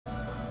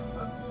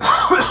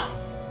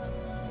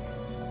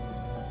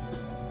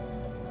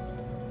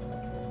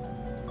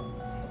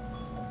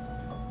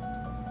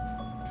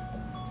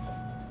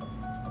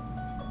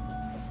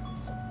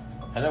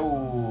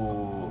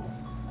Hello.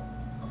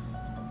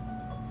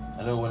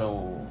 Hello,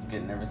 hello.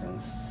 Getting everything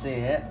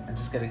set. I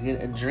just gotta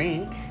get a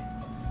drink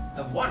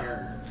of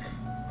water.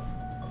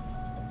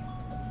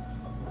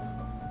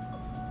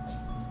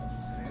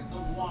 Gotta get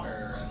some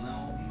water and then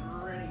I'll be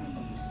ready.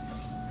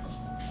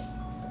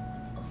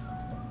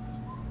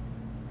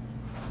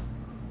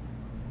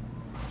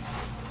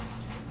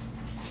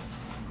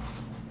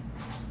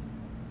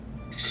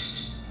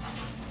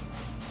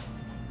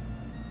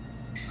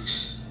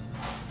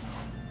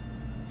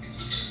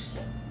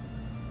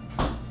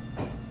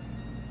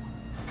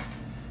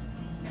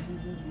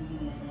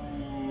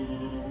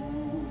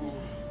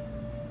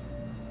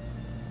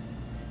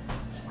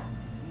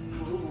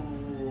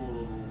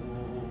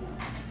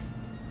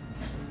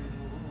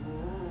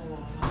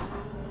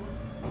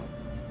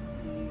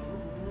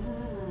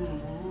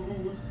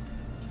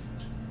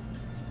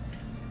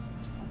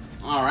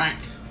 All right.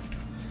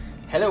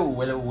 Hello,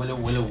 hello, hello,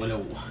 hello,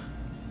 hello.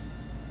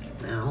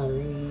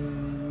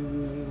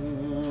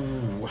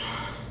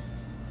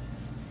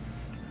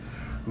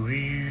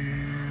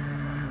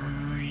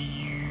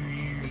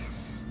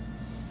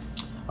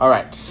 All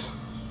right.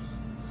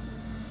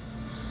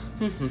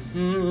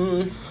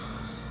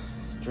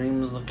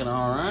 Stream's looking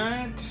all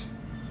right.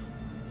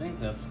 I think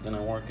that's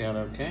gonna work out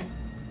okay.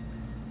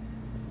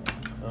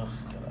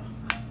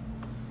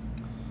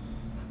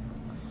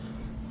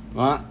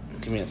 Well,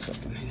 give me a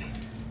second here.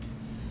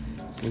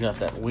 We got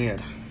that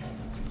weird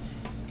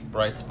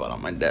bright spot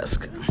on my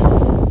desk.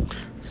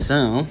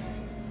 So,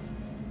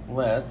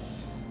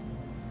 let's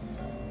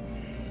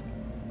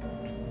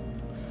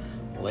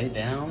lay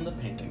down the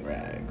painting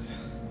rags.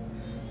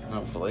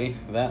 Hopefully,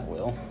 that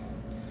will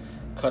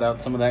cut out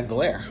some of that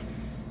glare.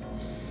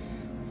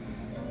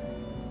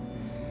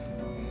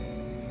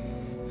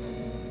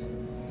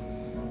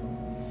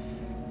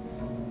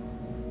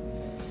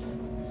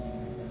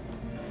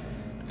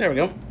 There we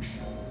go.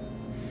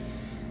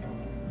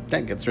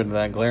 That gets rid of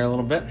that glare a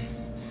little bit.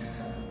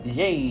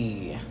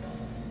 Yay!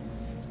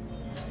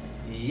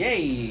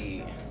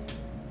 Yay!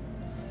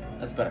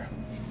 That's better.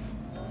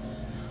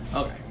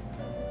 Okay.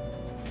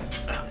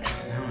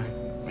 Now I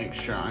make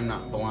sure I'm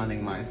not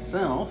blinding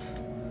myself.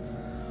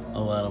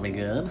 Oh, that'll be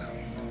good.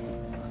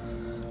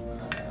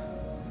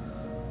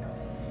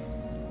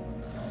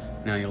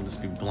 Now you'll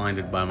just be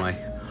blinded by my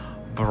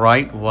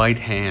bright white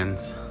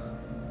hands.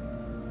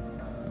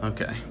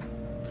 Okay.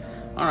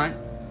 Alright.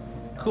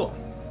 Cool.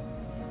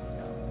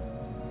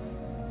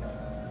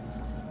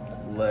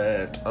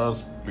 Let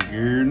us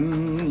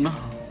begin.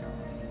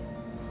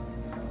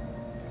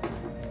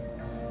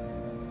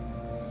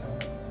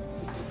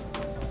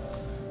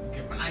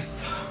 Get my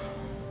knife.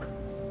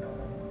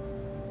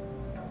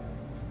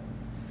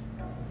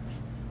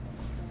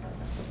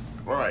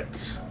 All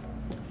right.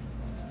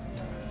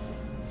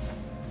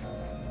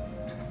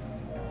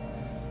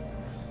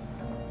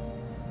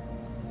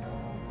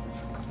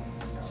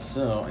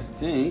 So I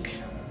think,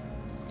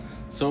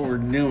 what we're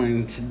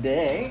doing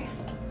today,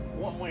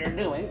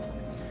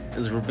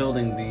 is we're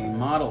building the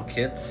model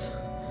kits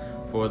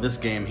for this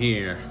game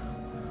here,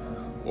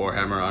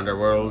 Warhammer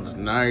Underworlds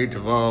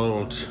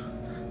Nightvault.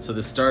 So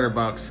the starter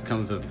box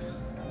comes with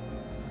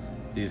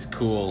these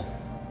cool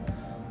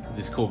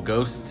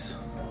ghosts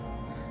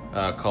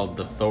called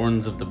the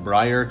Thorns of the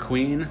Briar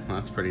Queen.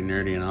 That's pretty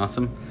nerdy and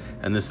awesome.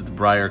 And this is the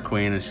Briar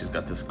Queen, and she's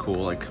got this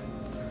cool like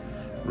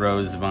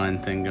rose vine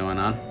thing going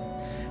on.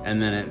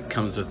 And then it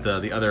comes with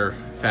the other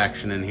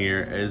faction in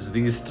here is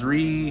these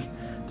three.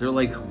 They're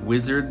like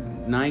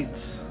wizard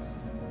knights.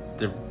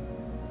 They're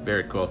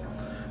very cool.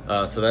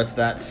 So that's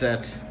that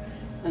set.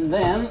 And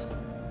then,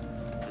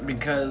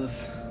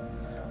 because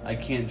I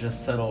can't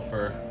just settle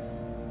for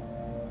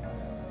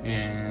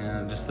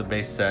just the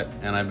base set,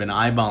 and I've been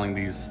eyeballing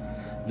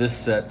this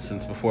set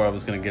since before I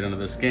was going to get into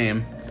this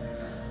game,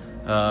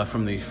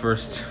 from the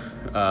first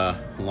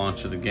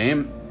launch of the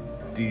game,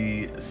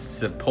 the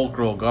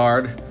Sepulchral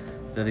Guard.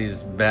 They're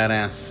these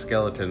badass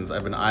skeletons.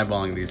 I've been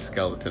eyeballing these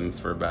skeletons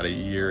for about a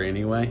year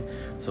anyway.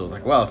 So I was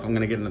like, well, if I'm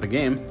gonna get into the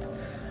game,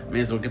 I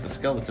may as well get the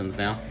skeletons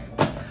now.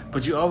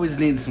 But you always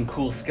need some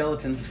cool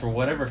skeletons for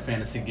whatever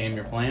fantasy game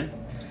you're playing.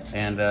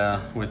 And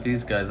with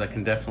these guys, I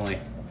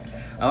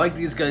like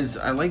these guys.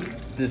 I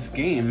like this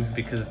game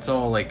because it's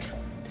all like,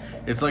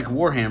 it's like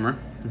Warhammer.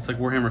 It's like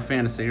Warhammer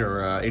Fantasy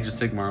or Age of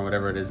Sigmar or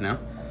whatever it is now.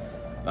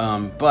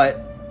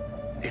 But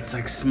it's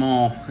like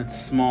small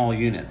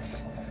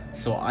units.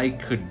 So I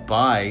could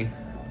buy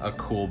a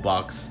cool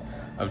box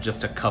of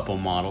just a couple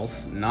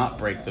models, not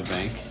break the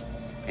bank,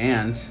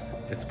 and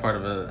it's part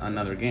of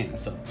another game.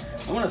 So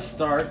I'm gonna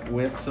start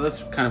with, so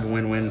that's kind of a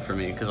win-win for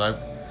me, because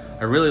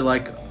I really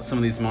like some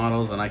of these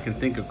models, and I can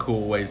think of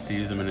cool ways to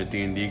use them in a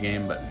D&D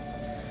game, but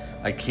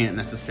I can't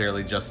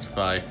necessarily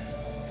justify,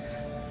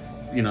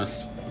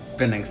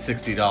 spending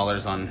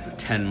 $60 on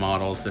 10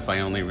 models if I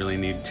only really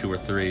need 2 or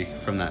 3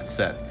 from that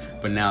set.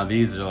 But now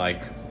these are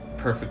like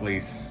perfectly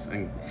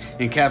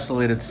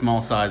encapsulated small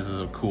sizes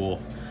of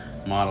cool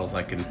models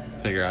I can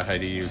figure out how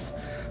to use.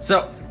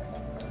 So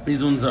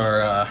these ones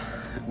are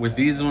with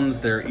these ones,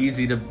 they're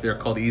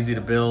called easy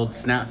to build,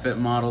 snap fit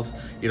models.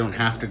 You don't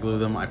have to glue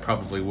them. I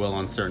probably will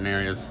on certain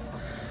areas.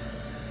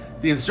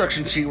 The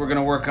instruction sheet we're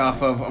gonna work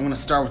off of, I'm gonna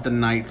start with the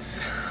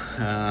knights,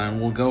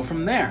 and we'll go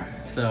from there.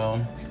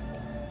 So,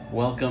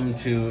 welcome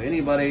to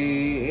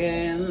anybody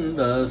in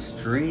the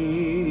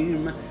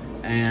stream.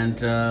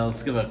 And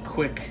let's give a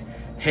quick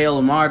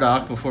Hail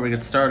Marduk before we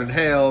get started.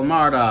 Hail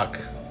Marduk!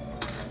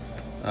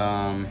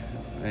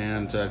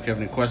 And if you have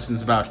any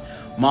questions about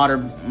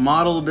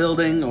model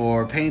building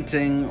or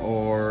painting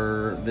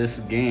or this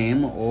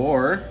game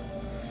or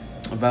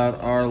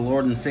about our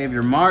Lord and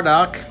Savior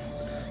Marduk,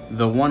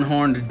 the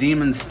one-horned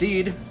demon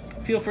steed,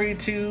 feel free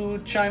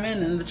to chime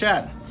in the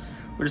chat.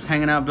 We're just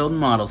hanging out building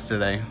models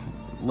today.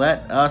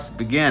 Let us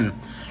begin.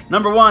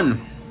 Number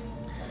one.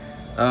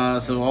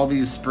 So all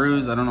these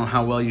sprues, I don't know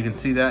how well you can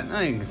see that.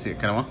 You can see it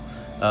kind of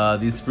well.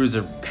 These sprues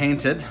are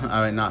painted.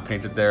 Not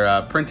painted,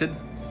 they're printed,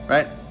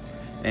 right?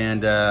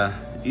 And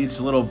each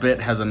little bit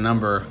has a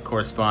number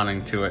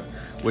corresponding to it,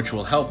 which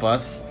will help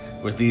us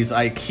with these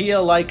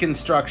IKEA-like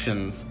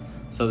instructions.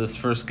 So this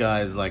first guy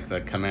is like the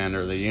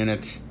commander of the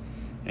unit.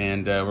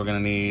 And we're gonna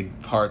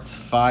need parts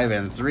 5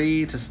 and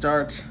 3 to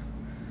start.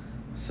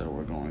 So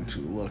we're going to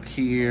look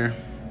here.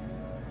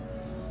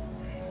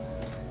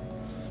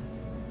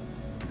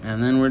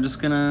 And then we're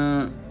just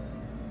gonna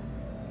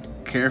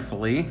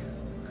carefully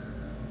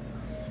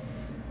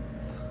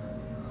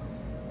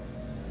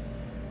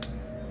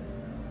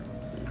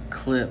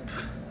clip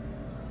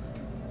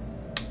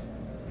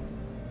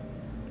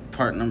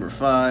part number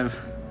 5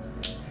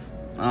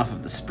 off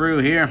of the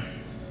sprue here.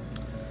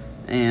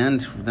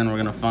 And then we're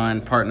gonna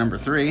find part number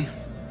 3.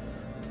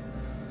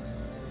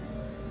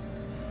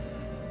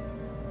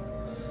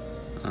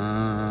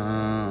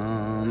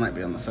 Might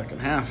be on the second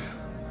half.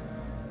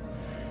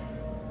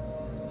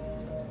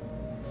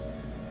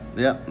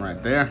 Yep,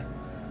 right there.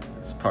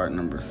 It's part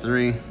number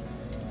 3.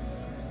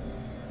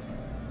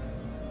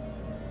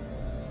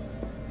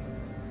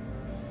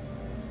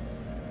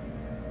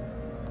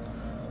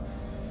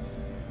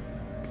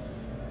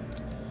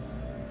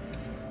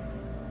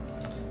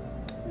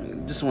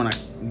 Just want to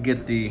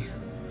get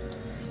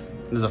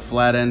there's a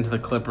flat end to the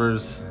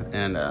clippers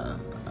and a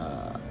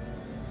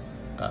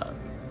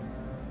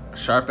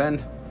sharp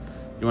end.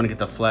 You want to get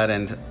the flat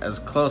end as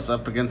close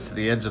up against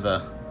the edge of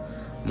the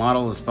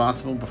model as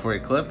possible before you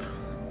clip,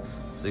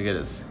 so you get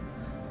as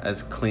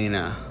clean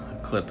a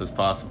clip as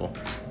possible.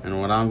 And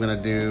what I'm gonna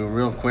do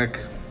real quick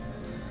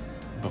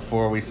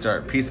before we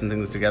start piecing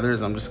things together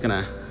is I'm just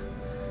gonna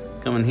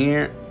come in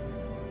here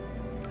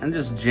and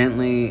just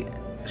gently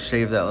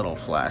shave that little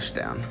flash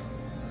down,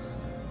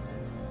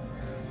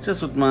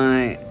 just with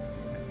my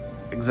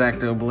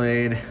X-Acto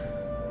blade.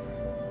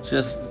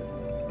 Just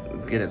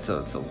get it so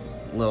it's a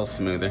little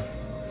smoother.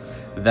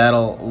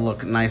 That'll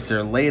look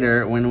nicer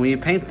later when we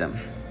paint them.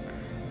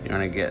 You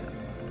want to get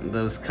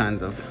those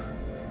kinds of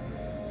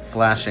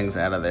flashings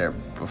out of there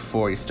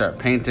before you start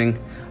painting.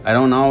 I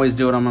don't always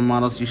do it on my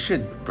models. You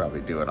should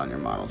probably do it on your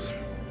models.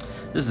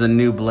 This is a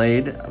new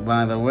blade,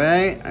 by the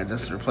way. I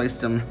just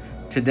replaced them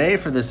today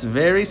for this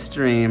very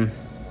stream.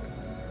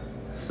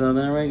 So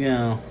there we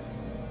go.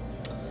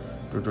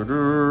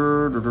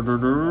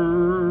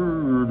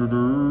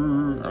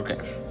 Okay,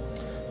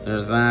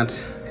 there's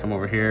that. Come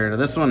over here to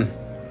this one.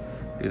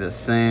 Do the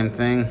same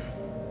thing.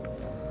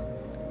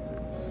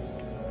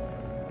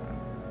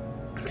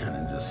 Kind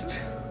of just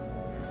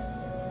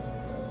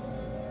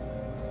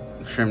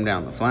trim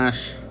down the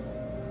flash.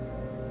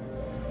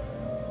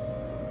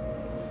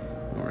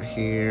 Over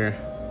here.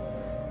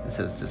 This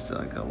is just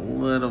like a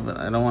little bit.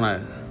 I don't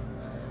want to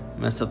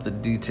mess up the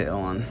detail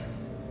on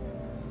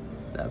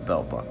that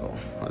belt buckle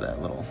or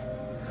that little,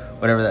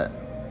 whatever that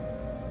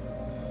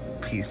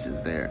piece is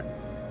there.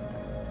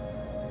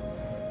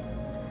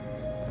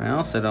 I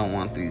also don't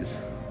want these.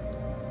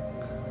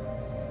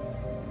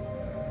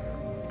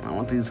 I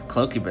want these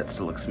cloaky bits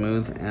to look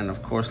smooth, and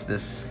of course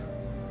this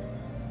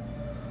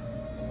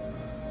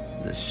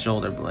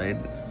shoulder blade,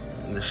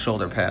 the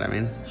shoulder pad. I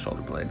mean,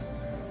 shoulder blade,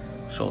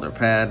 shoulder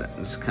pad.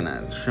 Just kind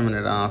of trimming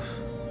it off.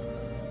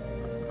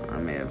 I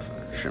may have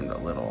trimmed a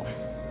little.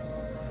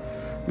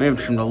 Maybe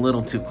trimmed a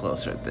little too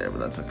close right there, but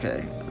that's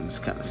okay.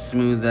 Just kind of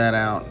smooth that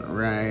out,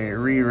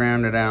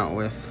 re-round it out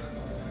with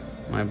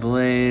my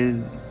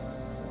blade.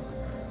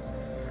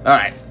 All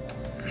right.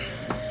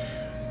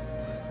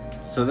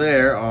 So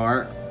there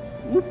are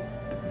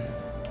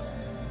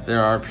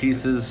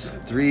pieces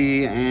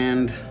 3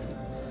 and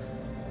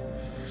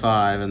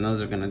 5, and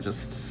those are gonna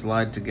just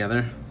slide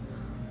together.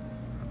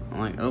 I'm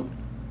like, oh,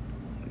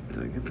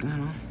 did I get that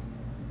on?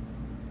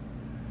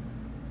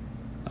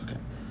 Okay.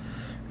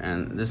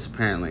 And this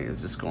apparently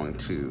is just going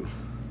to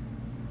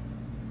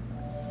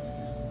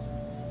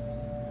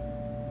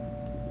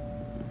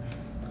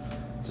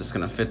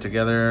fit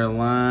together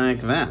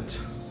like that.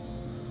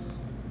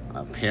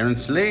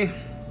 Apparently.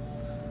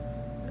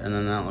 And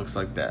then that looks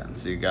like that.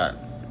 So you got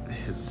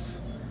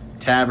his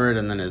tabard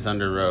and then his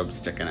underrobe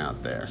sticking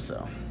out there.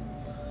 So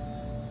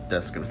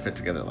that's gonna fit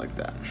together like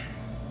that.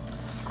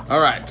 All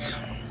right.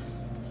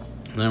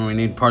 Then we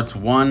need parts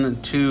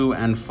 1, 2,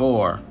 and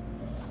 4.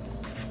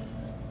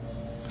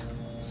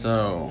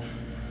 So,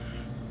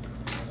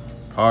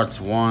 parts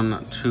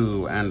 1,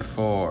 2, and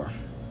 4.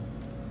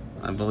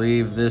 I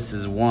believe this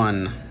is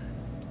 1.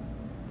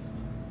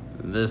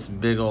 This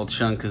big old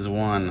chunk is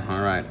 1.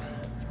 Alright.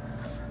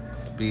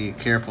 Be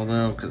careful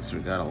though, because we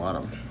got a lot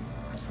of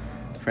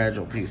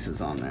fragile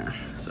pieces on there.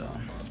 So.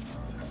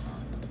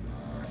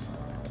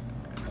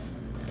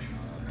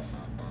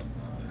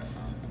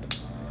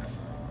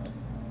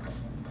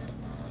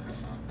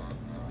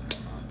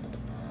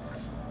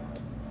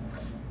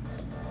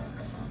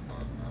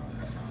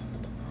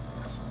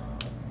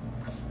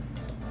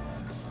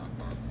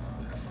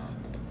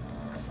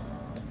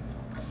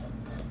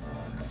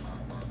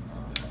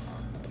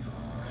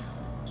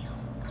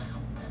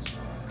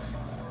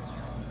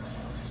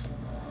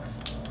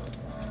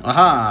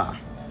 Aha!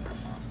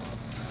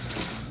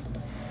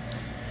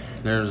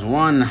 There's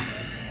one.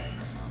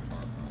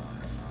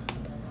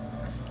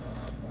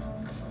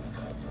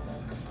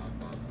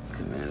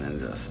 Come in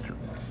and just...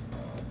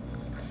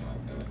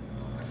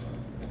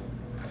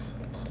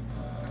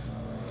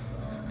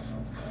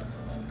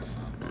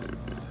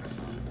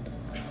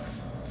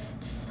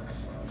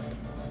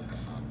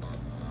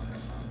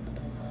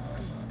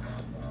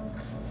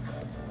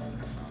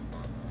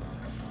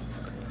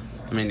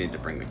 I may need to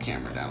bring the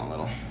camera down a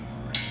little.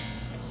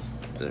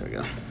 There we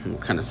go. I'm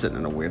kind of sitting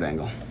at a weird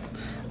angle.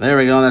 There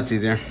we go, that's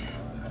easier.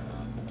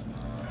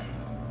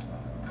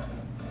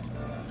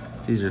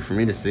 It's easier for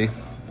me to see.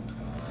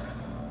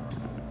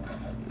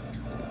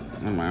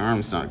 And my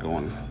arm's not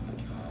going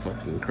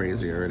fucking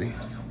crazy already.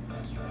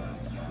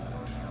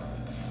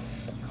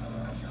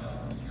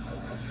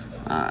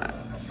 Alright,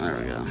 there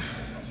we go.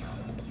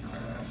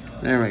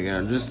 There we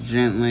go, just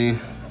gently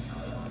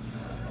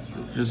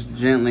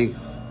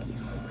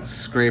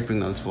scraping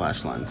those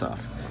flash lines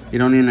off. You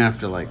don't even have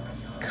to like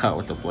cut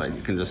with the blade.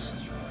 You can just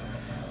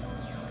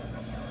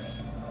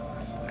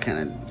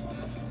kind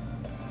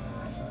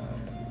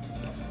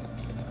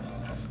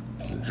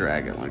of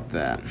drag it like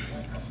that.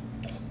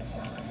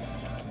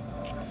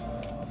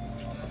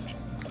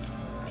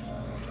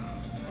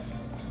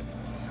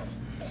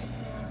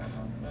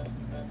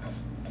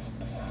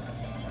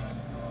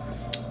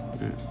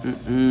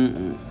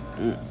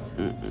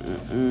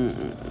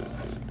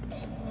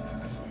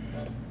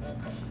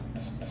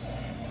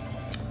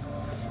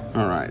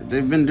 Alright,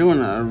 they've been doing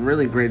a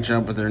really great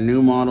job with their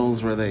new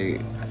models where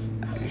they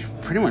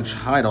pretty much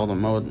hide all the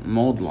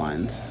mold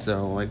lines.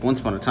 So, like, once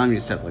upon a time you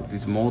used to have, like,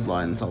 these mold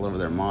lines all over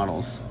their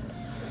models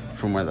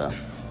from where the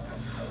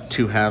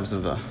two halves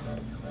of the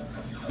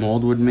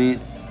mold would meet.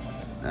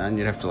 And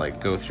you'd have to, like,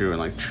 go through and,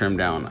 like, trim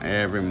down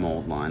every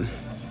mold line.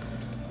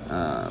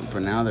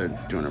 But now they're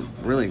doing a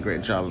really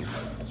great job of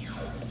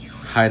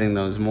hiding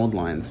those mold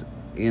lines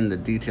in the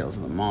details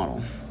of the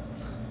model.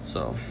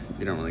 So,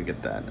 you don't really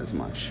get that as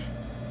much.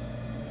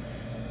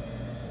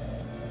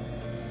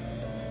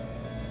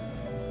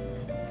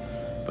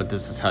 But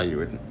this is how you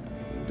would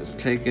just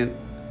take it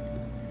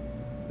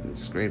and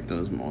scrape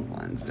those mold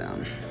lines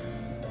down.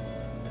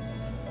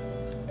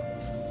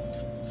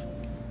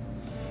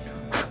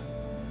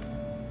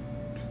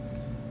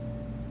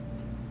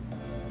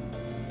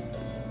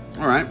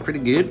 Alright, pretty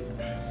good.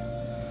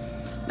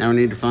 Now we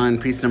need to find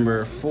piece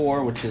number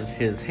 4, which is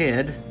his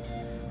head,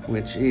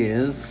 which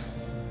is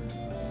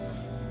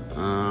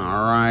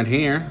right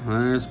here.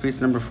 There's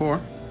piece number 4.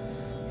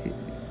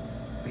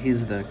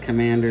 He's the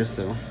commander,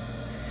 so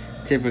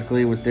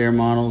typically with their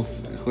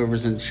models,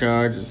 whoever's in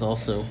charge is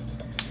also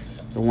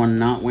the one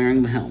not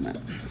wearing the helmet.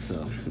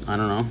 So, I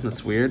don't know,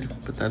 that's weird,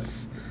 but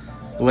that's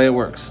the way it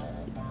works.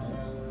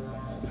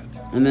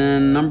 And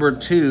then number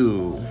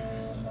 2,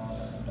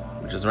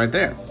 which is right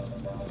there,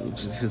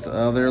 which is his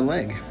other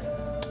leg.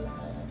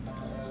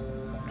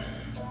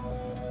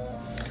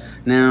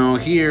 Now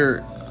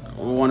here,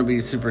 we want to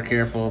be super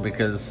careful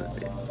because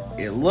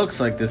it looks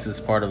like this is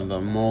part of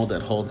the mold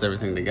that holds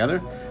everything together,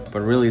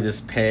 but really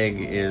this peg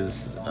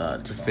is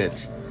to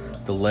fit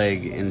the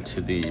leg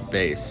into the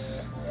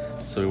base.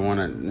 So we want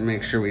to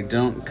make sure we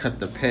don't cut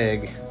the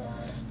peg,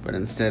 but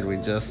instead we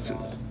just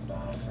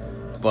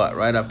butt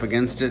right up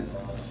against it,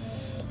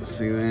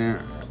 see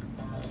there,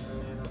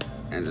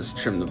 and just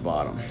trim the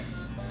bottom.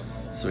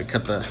 So we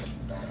cut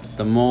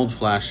the mold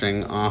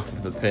flashing off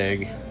of the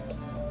peg,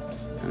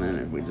 and then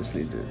if we just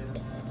need to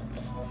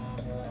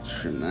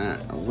trim that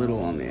a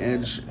little on the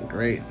edge,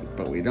 great,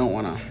 but we don't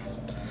want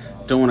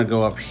to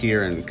go up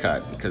here and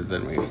cut, because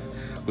then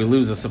we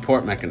lose a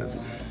support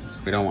mechanism.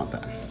 We don't want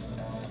that.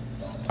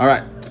 All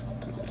right,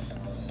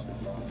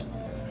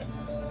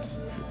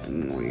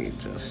 and we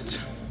just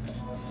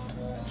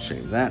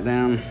shave that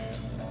down.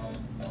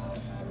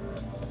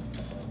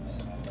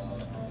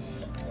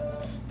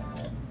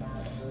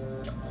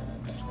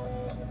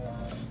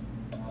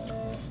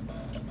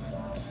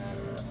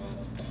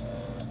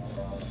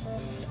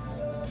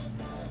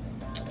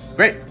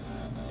 Great.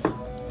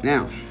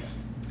 Now,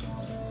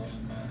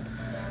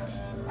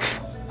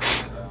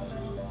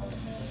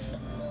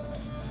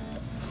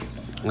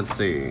 let's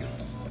see.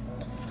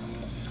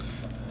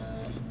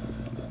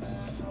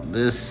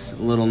 this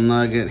little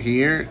nugget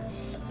here.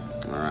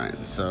 All right,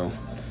 so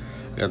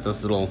got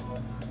this little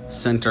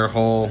center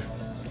hole,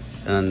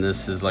 and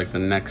this is like the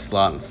neck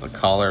slot. It's the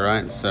collar,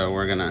 right? So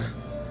we're gonna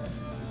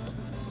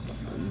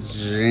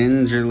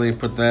gingerly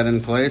put that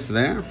in place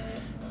there.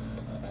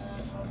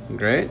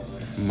 Great,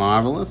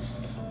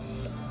 marvelous,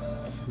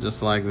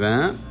 just like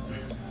that.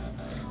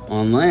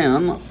 And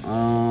then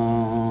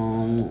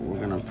we're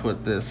gonna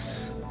put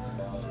this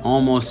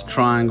almost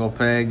triangle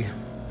peg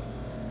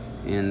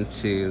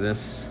into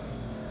this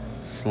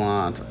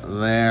slot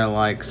there,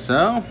 like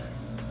so.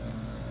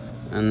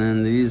 And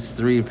then these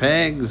 3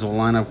 pegs will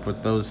line up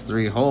with those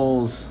 3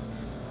 holes,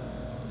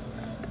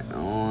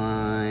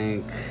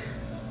 like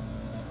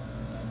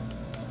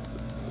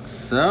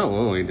so.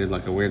 Whoa, he did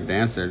like a weird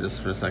dance there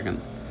just for a second.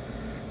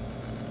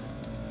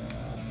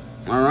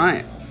 All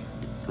right.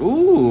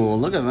 Ooh,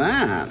 look at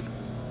that.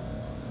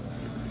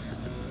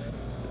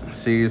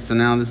 See, so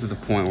now this is the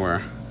point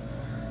where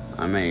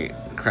I may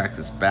crack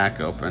this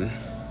back open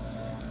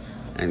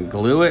and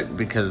glue it,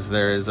 because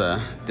there is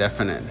a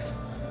definite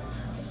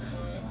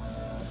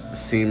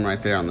seam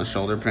right there on the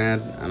shoulder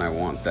pad, and I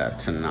want that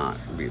to not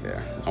be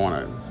there. I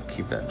want to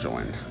keep that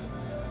joined.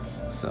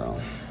 So,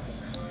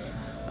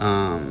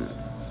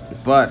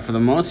 but for the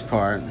most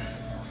part,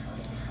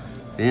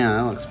 yeah,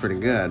 that looks pretty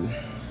good.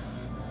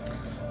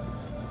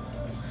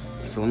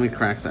 So let me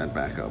crack that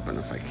back open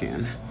if I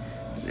can.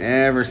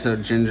 Ever so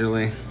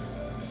gingerly.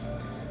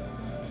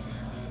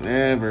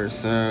 Ever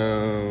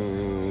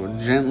so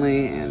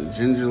gently and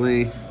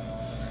gingerly.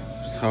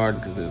 It's hard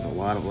because there's a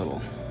lot of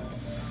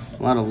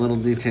little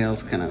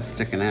details kind of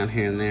sticking out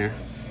here and there.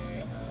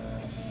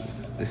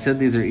 They said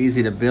these are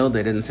easy to build.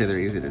 They didn't say they're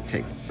easy to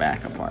take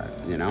back apart,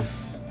 you know?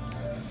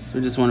 So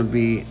we just want to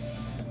be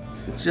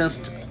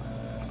just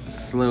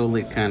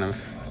slowly kind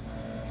of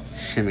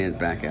shimmy it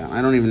back out.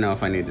 I don't even know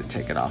if I need to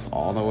take it off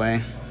all the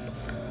way,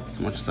 as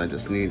much as I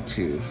just need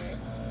to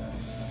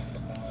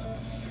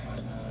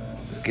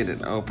get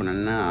it open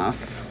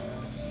enough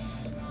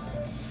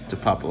to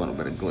pop a little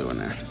bit of glue in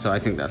there. So I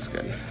think that's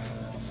good.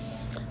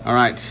 All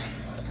right,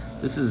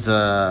 this is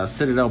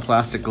Citadel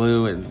plastic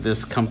glue, and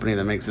this company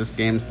that makes this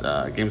Games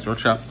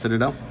Workshop,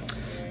 Citadel.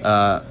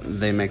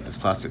 They make this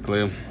plastic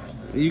glue.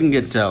 You can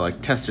get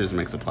like Testers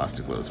makes a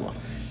plastic glue as well,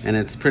 and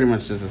it's pretty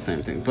much just the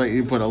same thing, but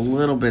you put a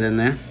little bit in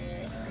there.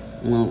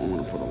 Well, I'm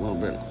gonna put a little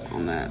bit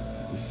on that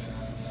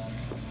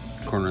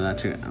corner of that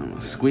too. I'm gonna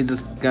squeeze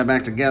this guy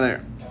back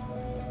together,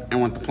 and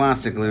what the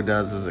plastic glue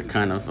does is it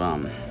kind of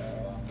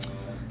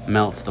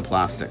melts the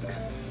plastic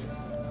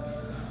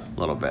a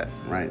little bit,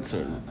 right?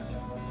 So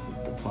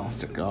the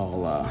plastic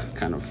all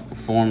kind of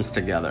forms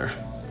together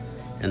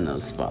in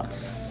those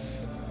spots.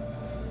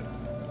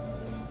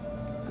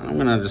 I'm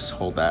gonna just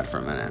hold that for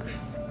a minute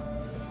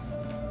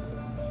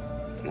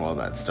while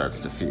that starts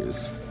to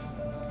fuse.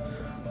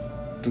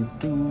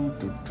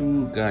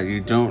 God, you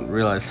don't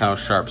realize how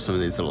sharp some of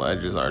these little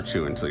edges are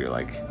too until you're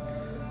like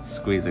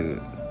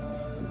squeezing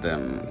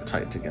them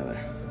tight together.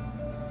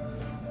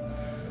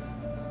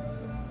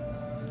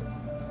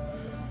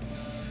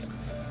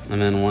 And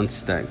then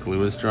once that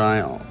glue is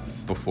dry,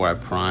 before I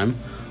prime,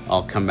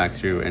 I'll come back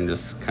through and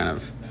just kind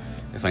of,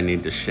 if I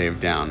need to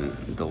shave down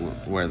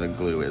where the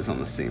glue is on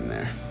the seam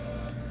there,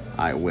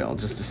 I will,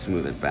 just to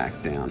smooth it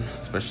back down,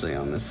 especially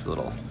on this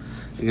little,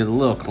 you get a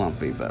little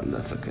clumpy, but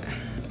that's okay.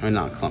 I mean,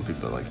 not clumpy,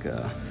 but like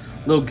a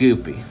little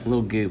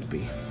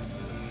goopy,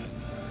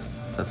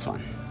 That's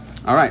fine.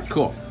 All right,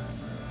 cool.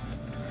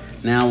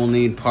 Now we'll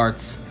need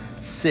parts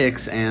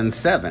 6 and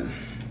 7,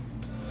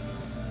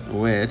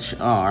 which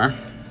are,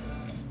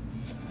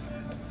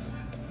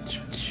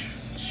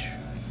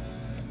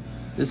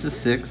 this is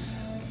 6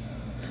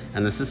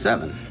 and this is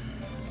 7.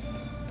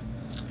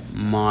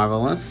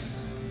 Marvelous.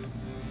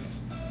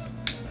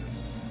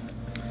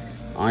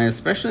 I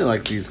especially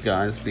like these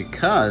guys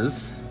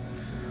because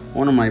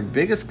one of my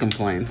biggest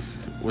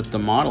complaints with the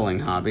modeling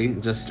hobby,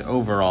 just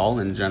overall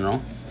in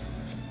general,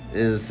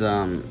 is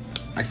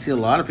I see a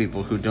lot of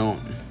people who don't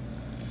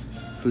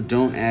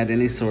add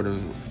any sort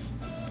of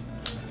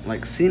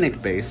like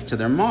scenic base to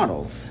their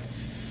models.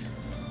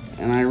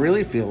 And I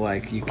really feel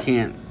like you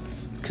can't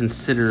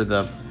consider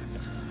the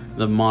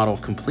model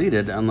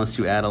completed unless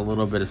you add a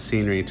little bit of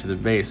scenery to the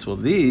base. Well,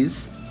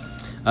 these,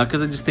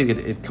 because I just think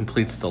it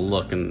completes the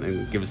look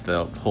and gives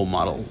the whole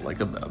model like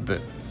a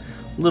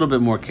little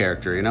bit more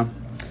character, you know?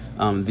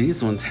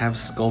 These ones have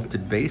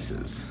sculpted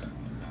bases,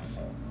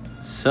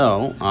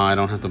 so I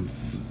don't have to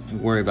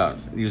worry about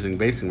using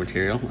basing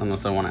material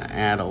unless I want to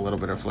add a little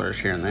bit of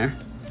flourish here and there.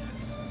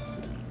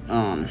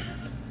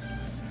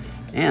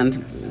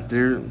 And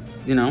they're,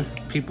 you know,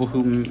 people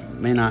who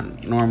may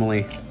not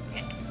normally,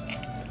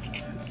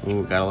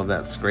 ooh, gotta love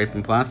that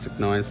scraping plastic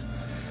noise.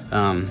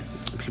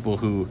 People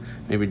who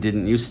maybe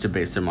didn't used to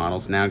base their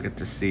models now get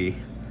to see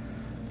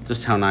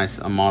just how nice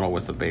a model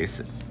with a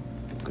base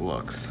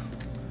looks.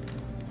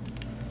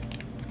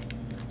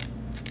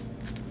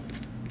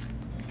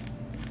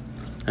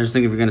 I just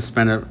think if you're gonna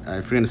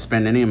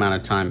spend any amount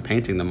of time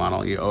painting the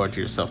model, you owe it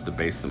to yourself to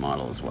base the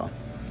model as well.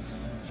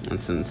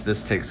 And since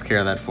this takes care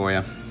of that for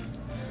you,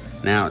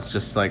 Now it's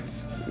just like,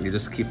 you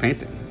just keep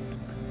painting.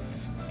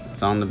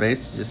 It's on the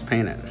base, you just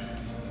paint it.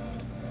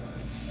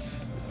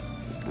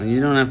 And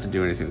you don't have to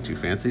do anything too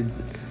fancy.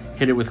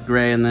 Hit it with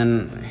gray and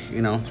then,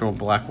 you know, throw a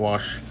black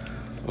wash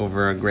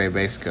over a gray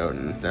base coat,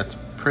 and that's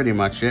pretty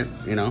much it,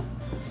 you know,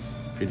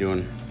 if you're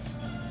doing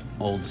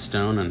old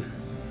stone. And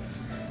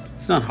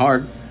it's not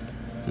hard.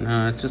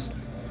 No, it's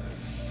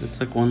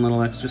like one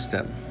little extra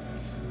step,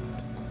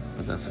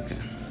 but that's okay.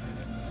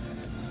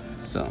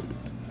 So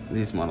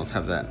these models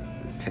have that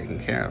taken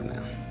care of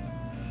now.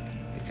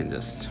 You can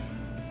just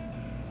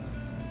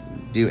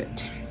do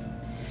it.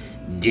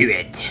 Do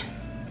it.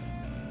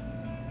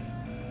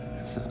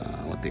 That's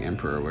what the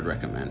Emperor would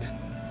recommend.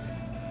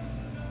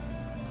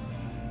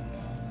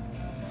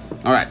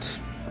 All right.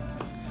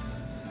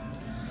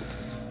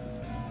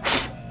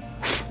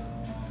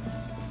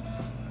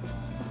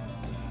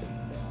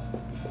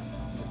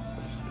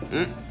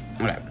 Okay.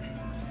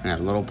 I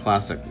have little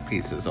plastic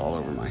pieces all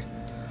over my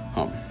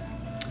home.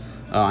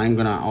 I'm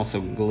gonna also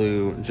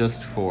glue,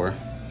 just for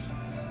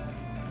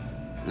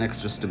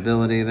extra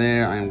stability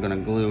there, I'm gonna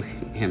glue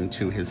him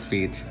to his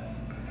feet.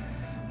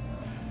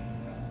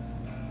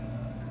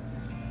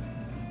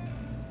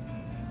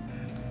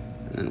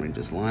 And then we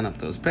just line up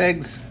those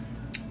pegs,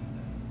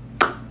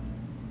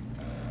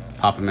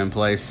 pop them in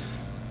place.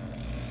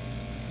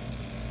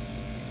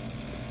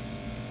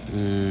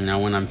 Now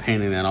when I'm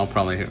painting that, I'll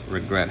probably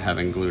regret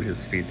having glued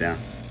his feet down.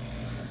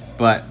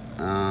 But,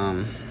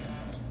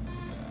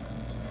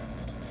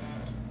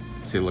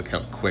 see, look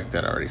how quick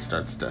that already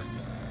starts to,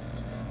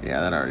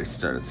 yeah, that already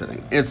started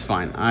sitting. It's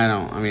fine. I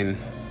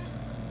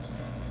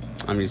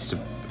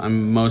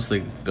mostly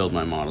build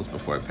my models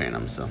before I paint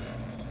them, so.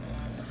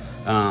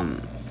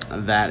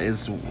 That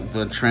is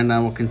the trend I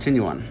will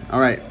continue on. All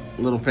right,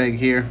 little peg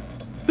here.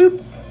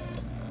 Boop,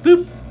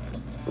 boop.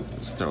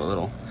 Just throw a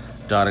little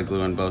dotted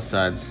glue on both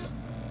sides.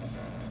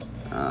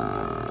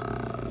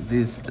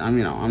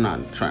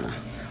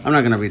 I'm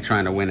not gonna be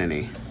trying to win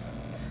any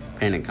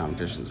painting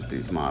competitions with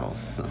these models,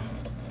 so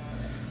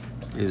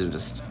these are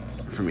just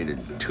for me to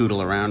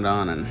tootle around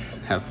on and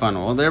have fun.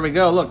 Well, there we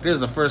go. Look, there's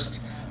the first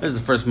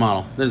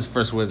model. There's the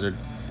first wizard.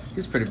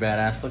 He's pretty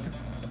badass looking.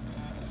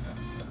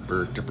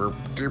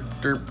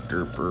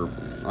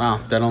 Wow,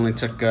 that only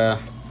took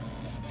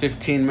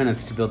 15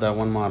 minutes to build that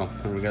one model,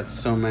 and we got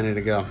so many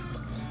to go.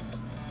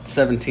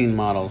 17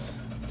 models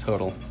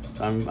total.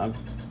 I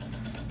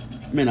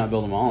may not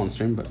build them all on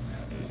stream, but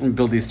I'm gonna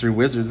build these 3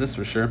 wizards, this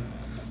for sure.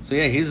 So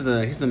yeah, he's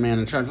the man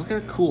in charge. Look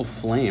at that cool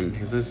flame.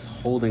 He's just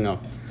holding a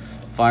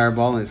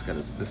fireball, and he's got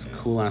this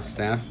cool ass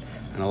staff,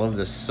 and I love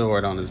this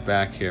sword on his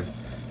back here.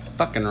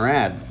 Fucking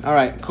rad. All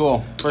right,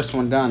 cool. First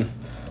one done.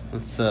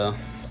 Let's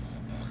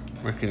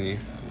where can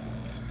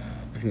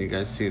you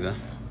guys see the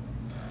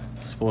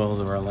spoils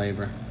of our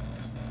labor?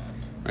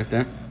 Right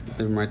there. Leave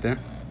them right there.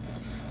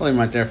 I'll leave them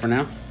right there for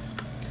now.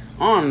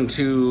 On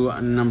to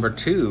number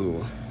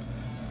 2.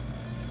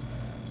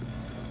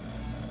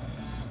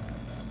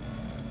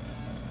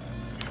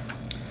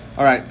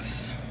 All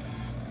right.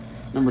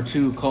 Number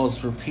 2 calls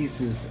for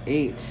pieces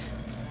 8,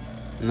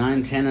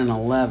 9, 10, and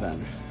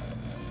 11.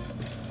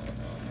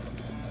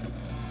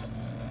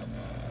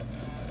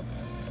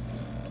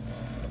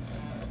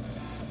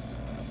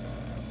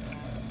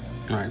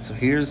 All right, so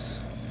here's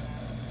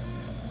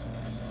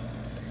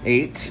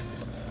 8.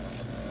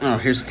 Oh,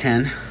 here's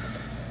 10.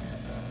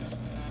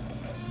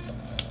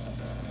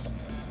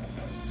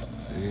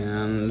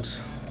 And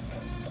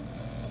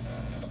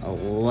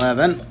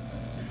 11.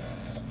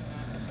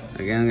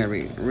 Again, gotta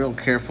be real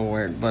careful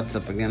where it butts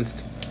up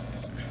against.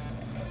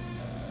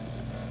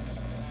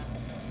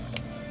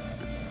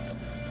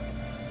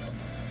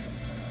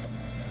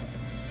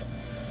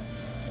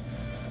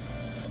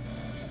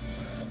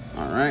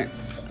 All right,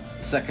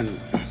 second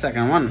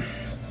one.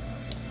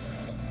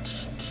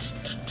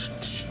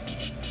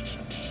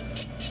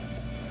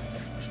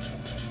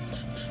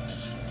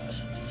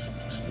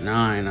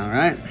 Nine. All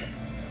right,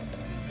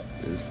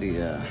 is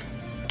the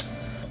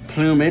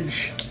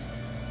plumage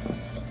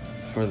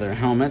for their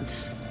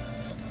helmet.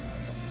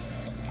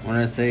 What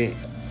did I say?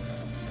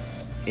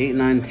 8,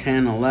 9,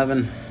 10,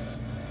 11.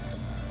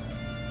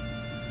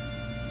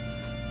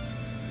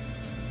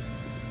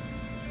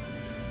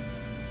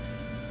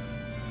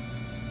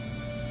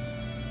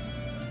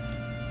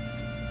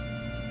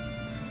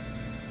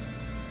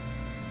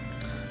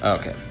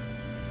 Okay.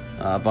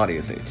 Body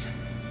is 8.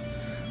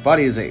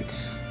 Body is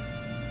 8.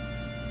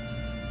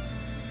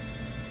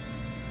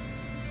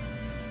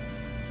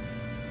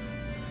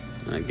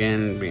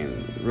 Again,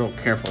 being real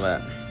careful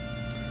that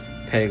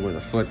peg where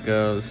the foot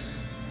goes.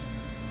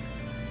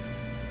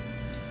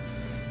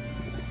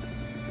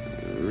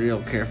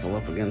 Real careful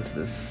up against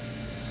this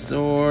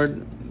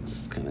sword.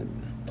 Just kind of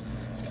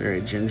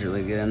very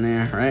gingerly get in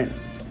there, right?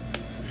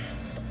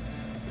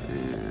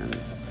 And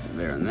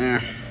there and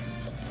there.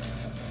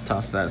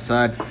 Toss that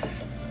aside.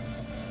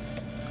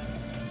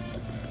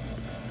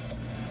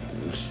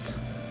 Just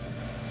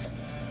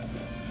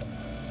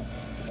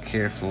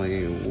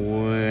carefully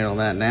whittle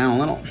that down a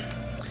little.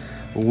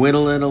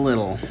 Whittle it a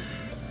little.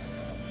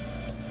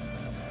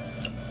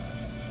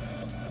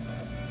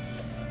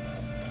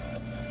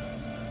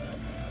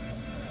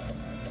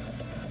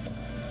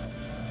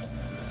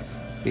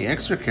 be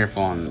extra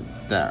careful on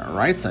that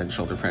right side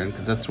shoulder pad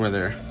because that's where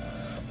their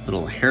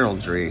little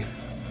heraldry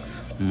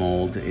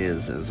mold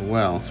is as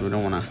well. So we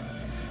don't want to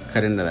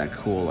cut into that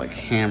cool like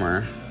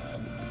hammer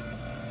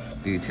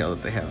detail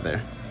that they have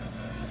there.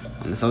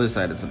 On this other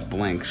side, it's a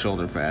blank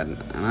shoulder pad,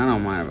 and I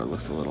don't mind if it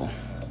looks a little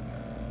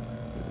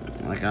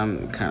like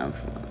I'm kind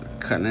of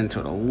cutting into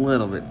it a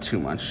little bit too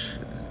much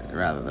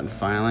rather than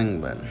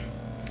filing, but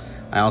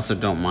I also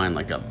don't mind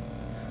like a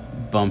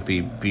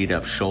bumpy, beat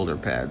up shoulder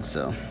pad,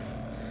 so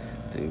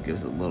I think it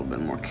gives it a little bit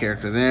more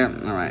character there.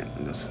 All right,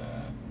 just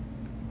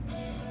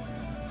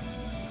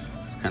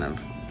kind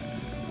of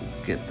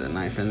get the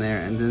knife in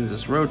there and then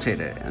just rotate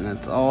it, and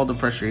that's all the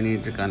pressure you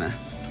need to kind of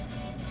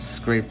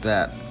scrape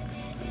that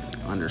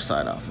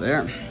underside off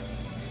there.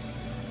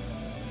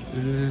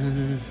 And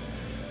then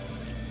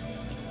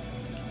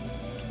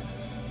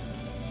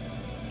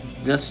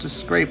just a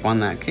scrape on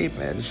that cape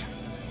edge.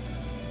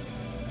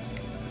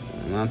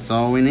 And that's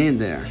all we need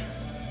there.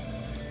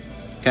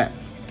 Okay,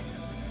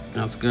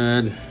 that's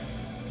good.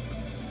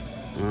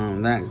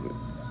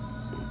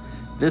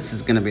 This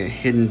is going to be a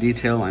hidden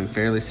detail. I'm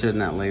fairly certain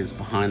that lays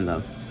behind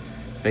the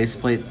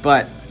faceplate,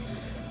 but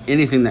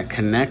anything that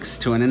connects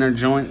to an inner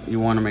joint, you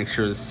want to make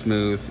sure is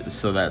smooth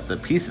so that the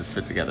pieces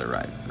fit together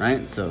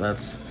right? So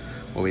that's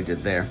what we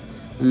did there.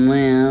 And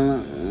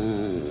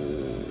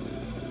then,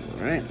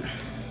 right,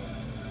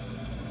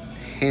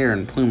 hair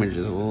and plumage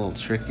is a little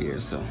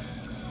trickier, so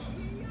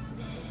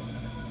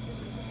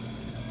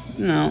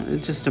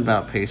it's just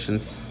about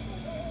patience.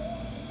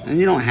 And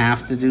you don't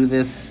have to do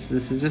this.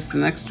 This is just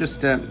an extra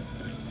step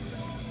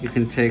you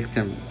can take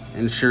to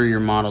ensure your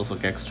models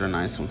look extra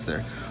nice once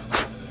they're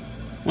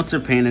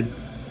painted.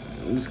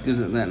 It just gives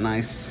it that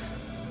nice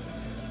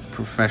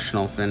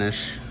professional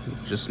finish,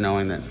 just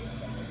knowing that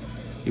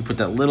you put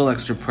that little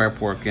extra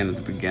prep work in at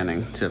the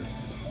beginning to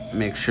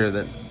make sure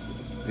that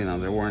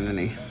there weren't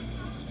any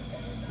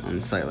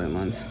unsightly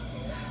lines.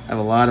 I have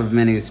a lot of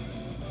minis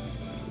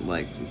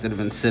that have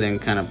been sitting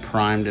kind of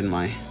primed in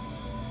my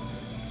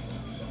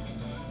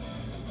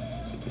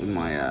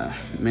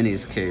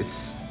minis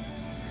case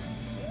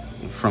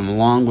from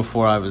long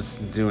before I was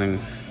doing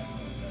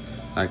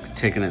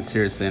taking it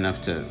seriously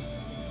enough to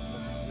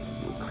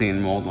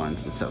clean mold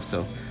lines and stuff.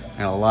 So I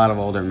had a lot of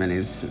older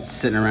minis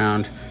sitting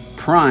around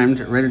primed,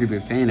 ready to be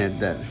painted,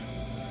 that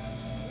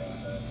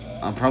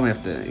I'll probably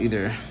have to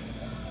either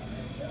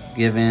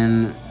give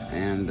in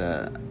and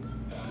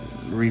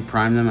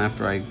reprime them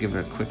after I give it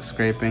a quick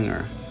scraping,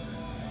 or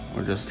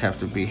just have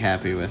to be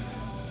happy with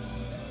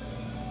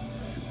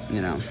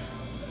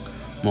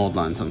mold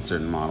lines on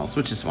certain models,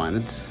 which is fine.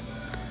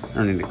 I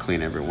don't need to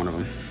clean every one of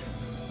them.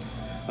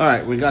 All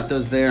right, we got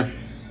those there.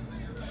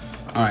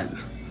 All right,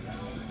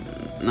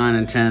 9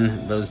 and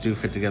 10, those do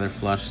fit together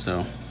flush.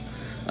 So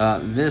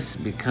this,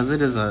 because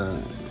it's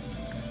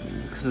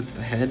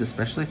the head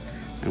especially,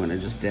 I'm gonna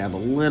just dab a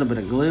little bit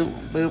of glue.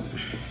 Boop.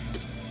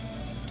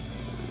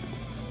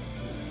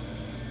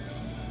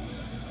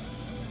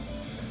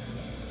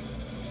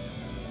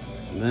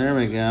 There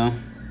we go.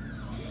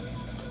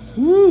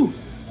 Woo!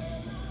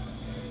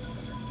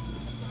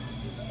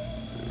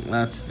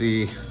 That's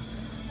the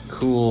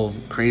cool,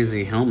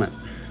 crazy helmet.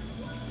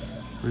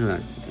 Look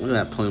at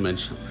that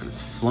plumage.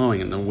 It's flowing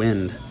in the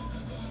wind.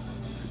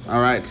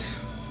 All right.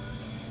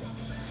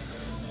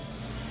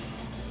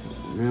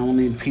 Now we'll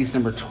need piece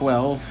number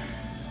 12,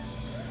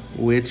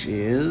 which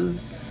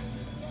is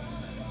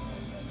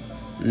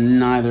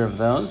neither of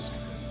those.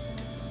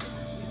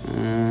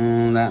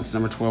 That's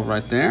number 12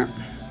 right there.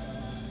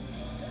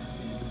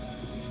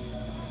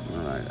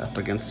 All right, up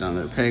against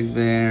another peg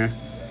there.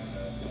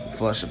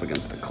 Flush up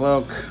against the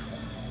cloak,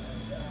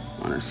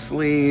 on her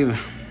sleeve,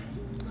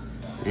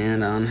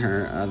 and on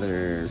her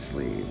other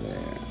sleeve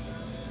there.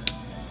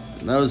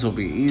 Those will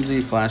be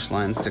easy flash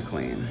lines to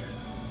clean.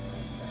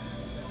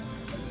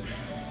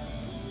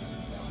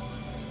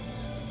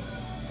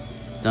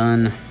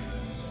 Done.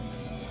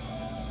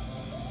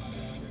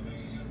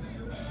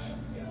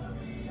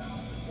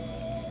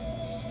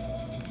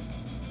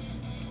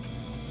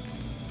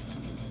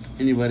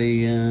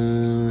 Anybody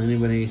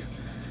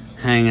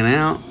hanging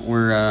out?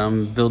 We're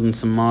building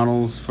some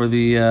models for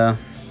the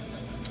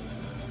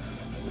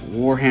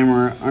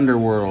Warhammer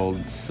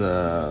Underworlds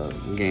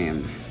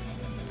game.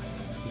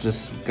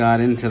 Just got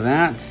into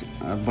that.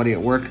 A buddy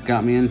at work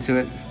got me into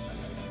it.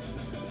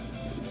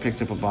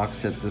 Picked up a box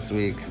set this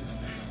week.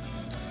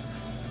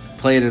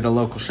 Played at a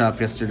local shop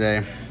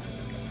yesterday.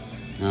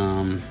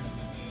 A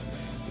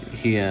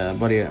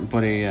buddy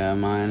of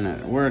mine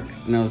at work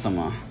knows I'm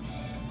a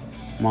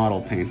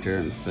model painter,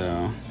 and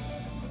so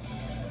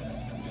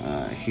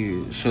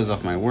he shows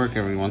off my work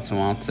every once in a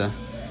while to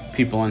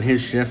people on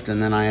his shift, and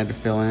then I had to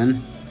fill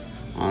in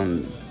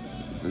on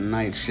the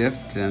night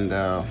shift. And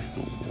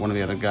one of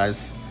the other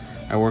guys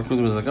I worked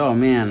with was like, "Oh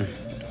man,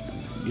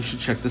 you should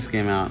check this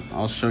game out.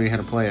 I'll show you how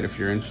to play it if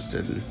you're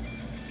interested." And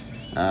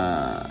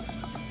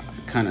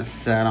kind of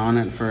sat on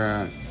it for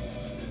a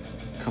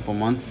couple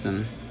months,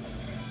 and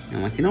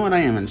I'm like, you know what, I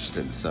am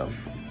interested, so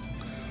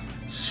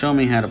show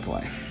me how to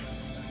play.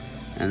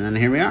 And then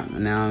here we are.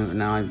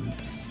 Now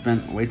I've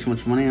spent way too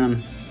much money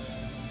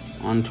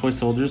on toy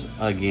soldiers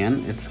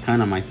again. It's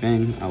kind of my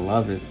thing. I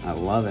love it. I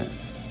love it.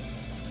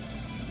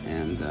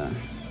 And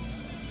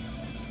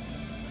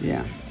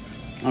yeah.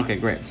 Okay,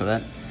 great. So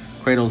that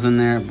cradle's in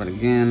there, but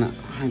again,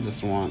 I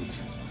just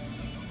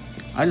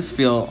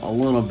feel a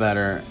little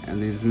better,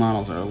 and these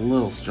models are a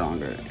little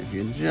stronger. If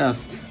you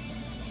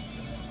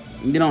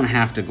don't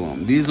have to glue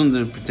them. These ones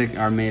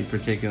are made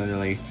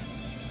particularly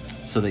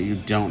so that you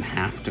don't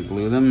have to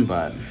glue them,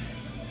 but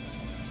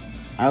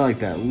I like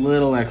that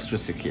little extra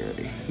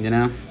security, you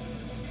know?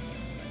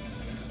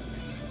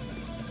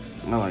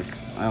 I like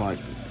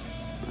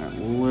that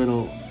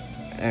little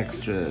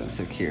extra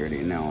security,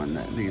 knowing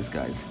that these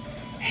guys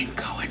ain't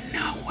going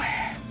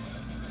nowhere.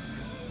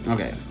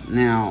 Okay,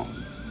 now,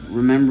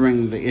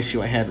 remembering the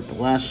issue I had with the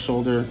last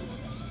shoulder,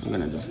 I'm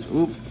gonna just, a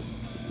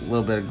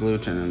little bit of glue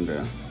turn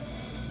into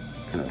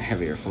kind of a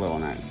heavier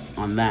flow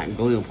on that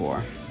glue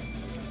pour.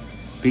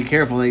 Be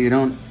careful that you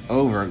don't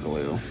over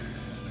glue.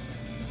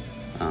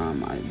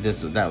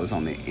 That was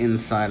on the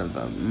inside of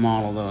the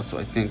model though, so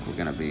I think we're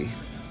gonna be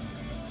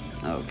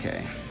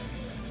okay.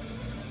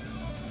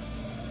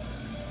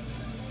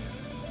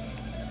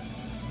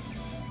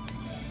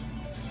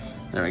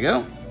 There we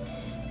go.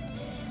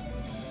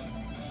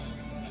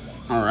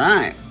 All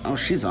right. Oh,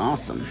 she's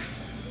awesome.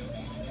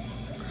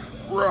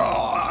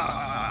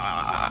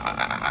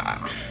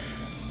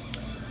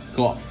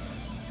 Cool.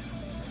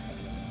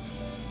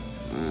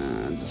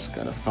 Just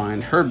gotta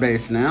find her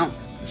base now.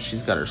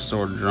 She's got her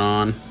sword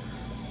drawn.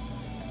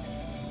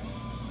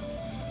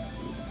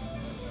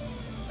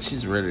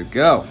 She's ready to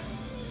go.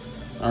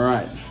 All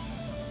right.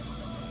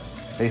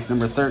 Base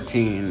number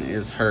 13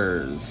 is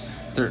hers.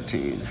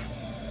 13.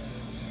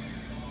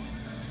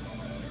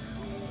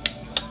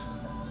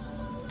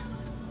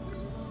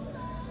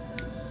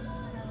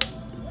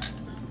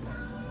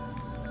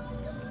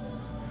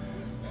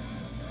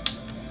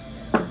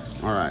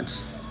 All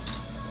right.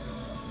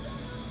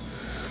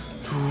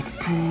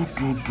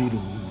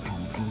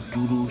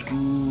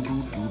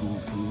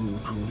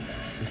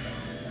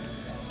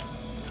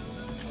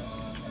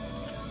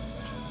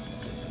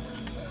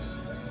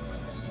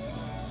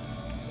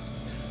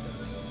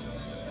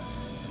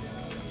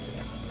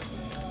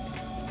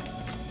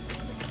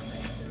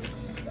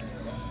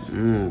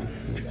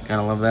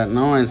 Gotta love that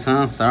noise,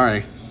 huh?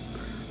 Sorry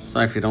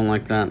if you don't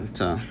like that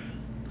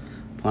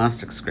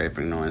plastic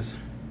scraping noise.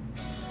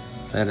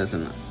 That is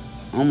an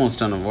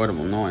almost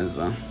unavoidable noise,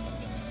 though.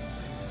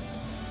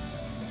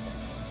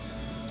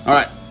 All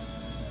right.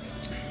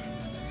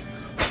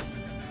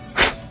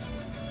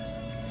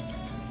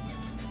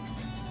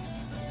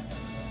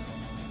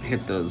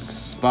 Hit the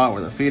spot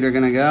where the feet are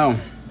gonna go.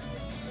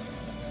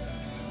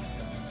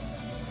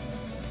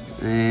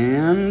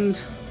 And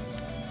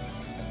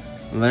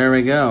there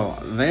we go.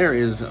 There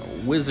is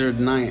Wizard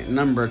Knight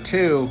number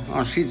 2.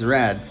 Oh, she's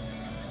rad.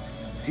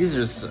 These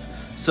are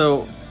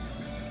so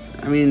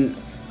I mean,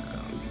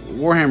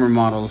 Warhammer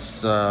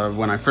models,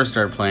 when I first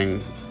started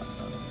playing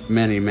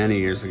many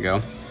years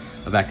ago,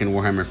 back in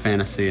Warhammer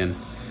Fantasy and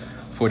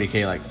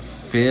 40k, like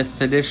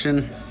 5th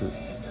edition,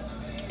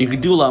 you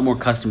could do a lot more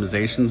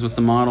customizations with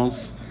the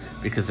models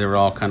because they were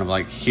all kind of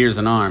like, here's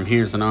an arm,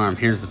 here's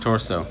the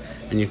torso,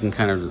 and you can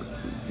kind of,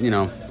 you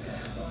know,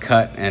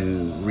 cut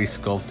and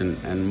resculpt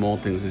and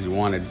mold things as you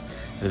wanted.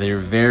 They're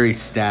very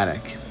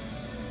static.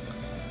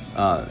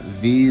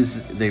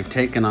 They've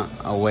taken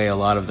away a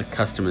lot of the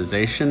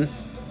customization,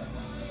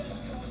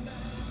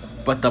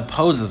 but the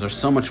poses are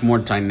so much more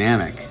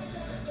dynamic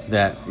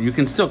that you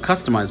can still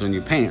customize when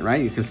you paint,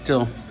 right? You can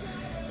still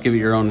give it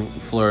your own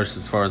flourish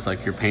as far as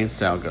like your paint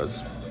style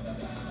goes.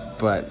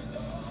 But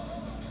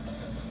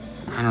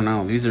I don't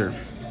know, these are,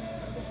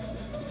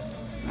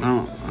 I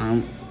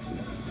don't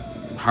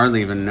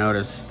hardly even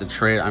notice the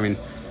trade. I mean,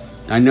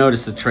 I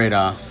notice the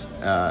trade-off,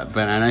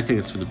 and I think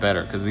it's for the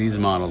better because these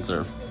models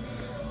are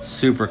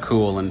super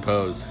cool in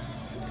pose.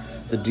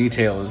 The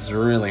detail is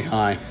really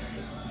high.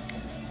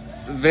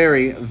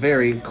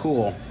 Very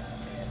cool.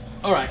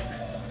 All right,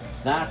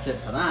 that's it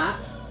for that.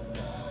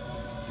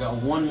 Got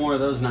one more of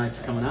those nights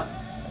coming up.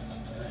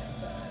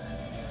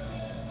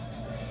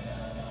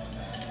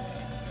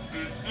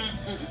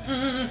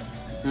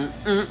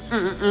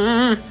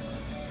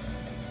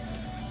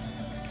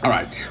 All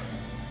right,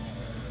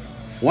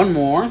 one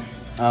more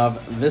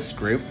of this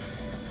group,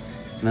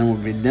 and then we'll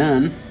be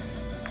done.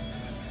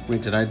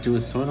 Wait, did I do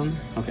his sword on?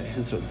 Okay,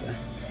 his sword's there.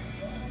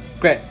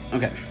 Great,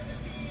 okay.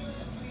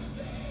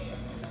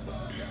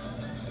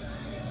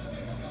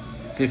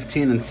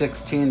 15 and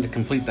 16 to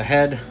complete the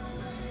head.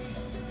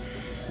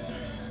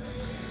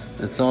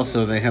 It's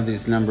also, they have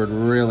these numbered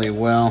really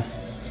well.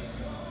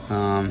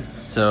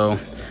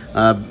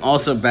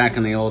 Also back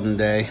in the olden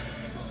day,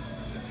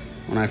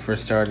 when I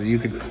first started, you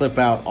could clip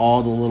out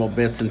all the little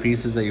bits and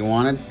pieces that you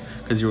wanted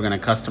because you were going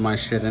to customize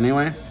shit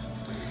anyway.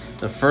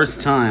 The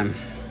first time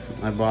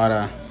I bought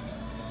a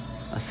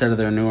set of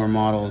their newer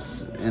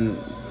models in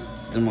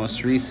the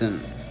most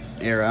recent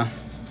era,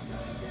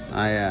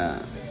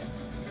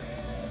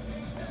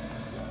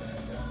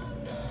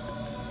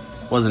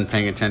 wasn't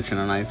paying attention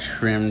and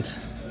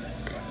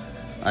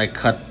I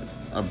cut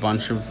a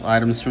bunch of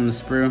items from the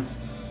sprue,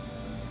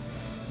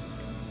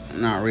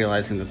 not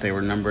realizing that they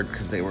were numbered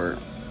because they were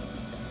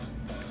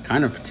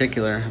kind of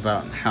particular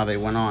about how they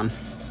went on.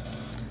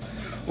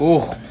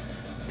 Oh,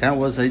 that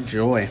was a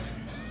joy.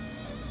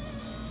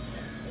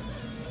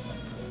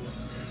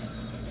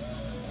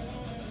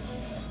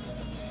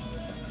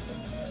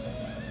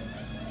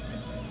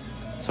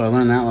 So I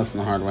learned that lesson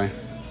the hard way.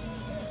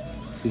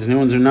 These new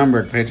ones are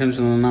numbered. Pay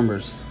attention to the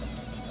numbers.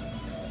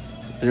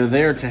 They're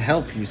there to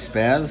help you,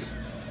 Spaz.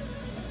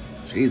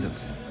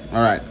 Jesus.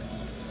 Alright.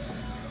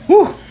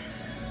 Whew.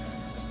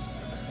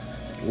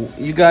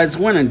 You guys,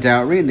 when in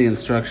doubt, read the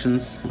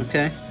instructions,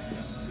 okay?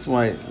 That's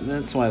why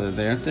they're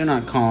there. They're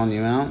not calling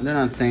you out. They're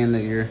not saying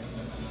that you're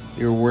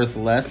worth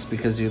less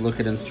because you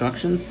look at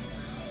instructions.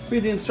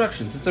 Read the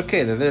instructions. It's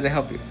okay. They're there to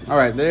help you.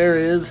 Alright, there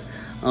is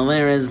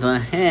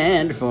the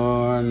hand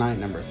for night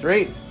number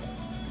 3.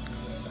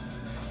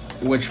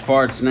 Which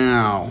parts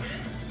now?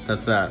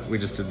 That's that. We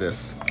just did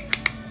this.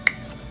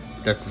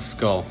 That's the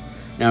skull.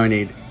 Now we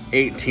need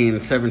 18,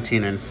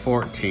 17, and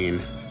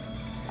 14.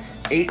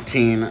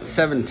 18,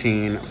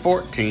 17,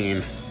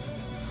 14.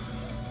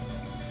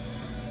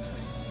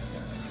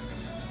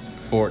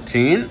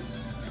 14.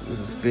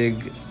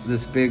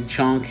 This big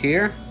chunk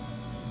here.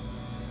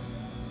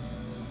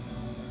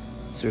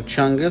 Sir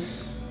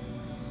Chungus.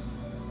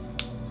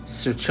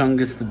 Sir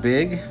Chungus the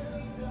Big.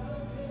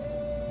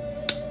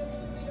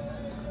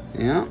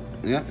 Yeah.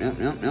 Yep.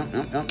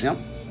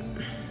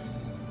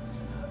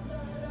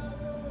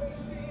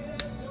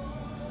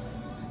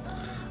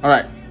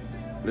 Alright.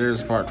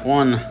 There's part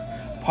 1.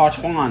 Part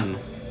 1.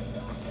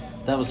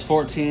 That was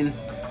 14.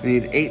 We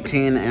need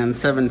 18 and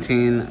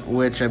 17,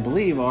 which I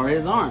believe are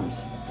his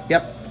arms.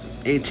 Yep.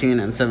 18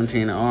 and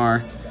 17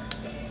 are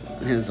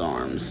his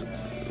arms.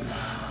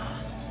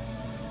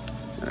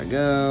 There we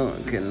go.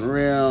 Getting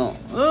real.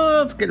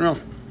 Oh, it's getting real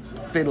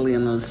fiddly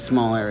in those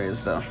small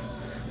areas, though.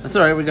 That's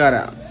alright. We got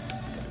out.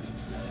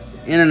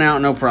 In and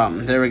out, no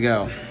problem. There we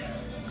go.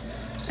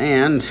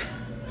 And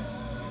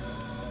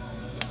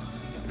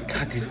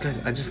God, these guys,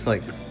 I just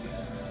like,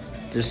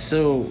 they're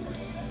so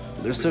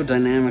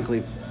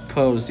dynamically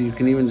posed. You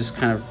can even just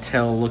kind of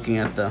tell looking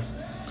at the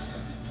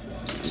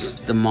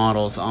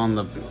models on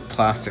the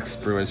plastic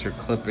sprue as you're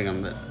clipping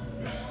them that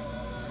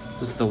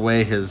just the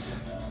way his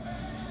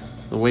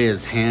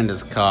hand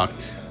is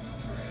cocked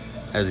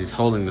as he's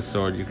holding the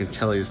sword. You can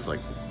tell he's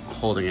like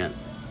holding it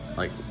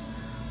like,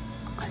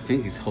 I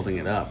think he's holding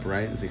it up,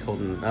 right? Is he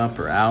holding it up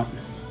or out?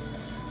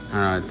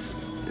 I don't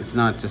know. It's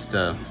not just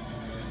a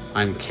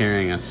I'm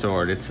carrying a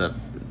sword. It's a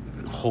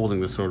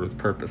holding the sword with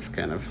purpose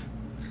kind of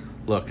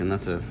look, and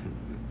that's a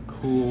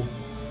cool,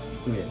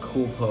 gonna be a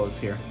cool pose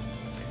here.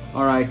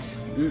 All right.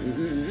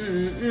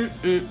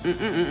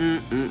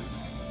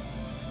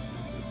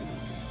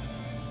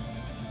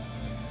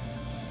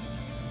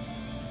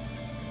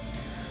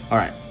 All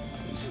right.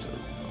 Just a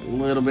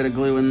little bit of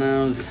glue in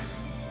those.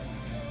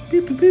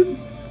 Beep, beep, beep.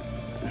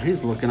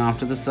 He's looking off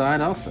to the side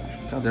also.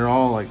 God, they're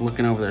all like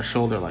looking over their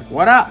shoulder like,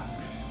 what up?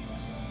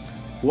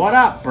 What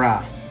up,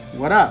 brah?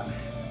 What up?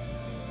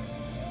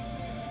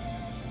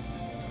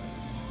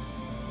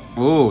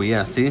 Oh,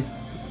 yeah, see?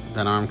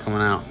 That arm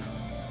coming out.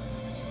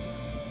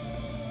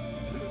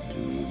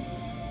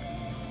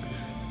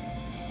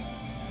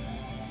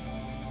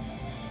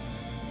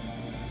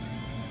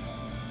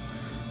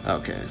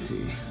 Okay, I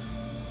see.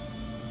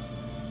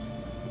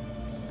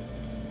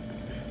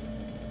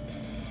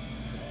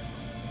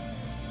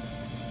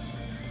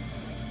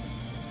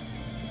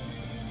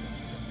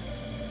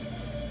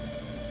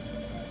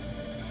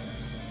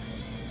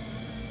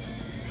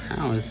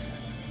 How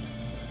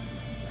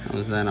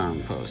is that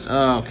arm posed?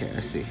 Oh, okay, I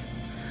see.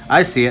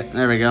 I see it.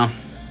 There we go.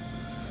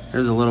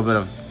 There's a little bit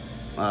of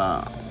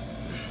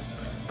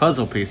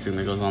puzzle piecing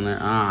that goes on there.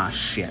 Ah,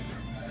 shit.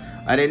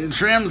 I didn't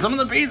trim some of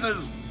the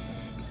pieces.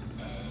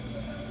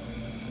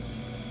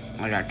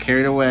 I got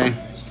carried away.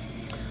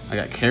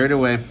 I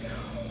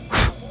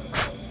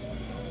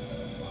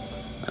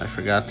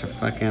forgot to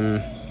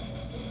fucking...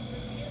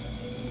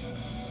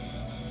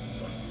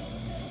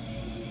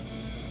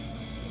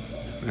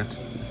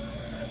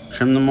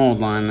 trim the mold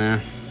line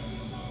there.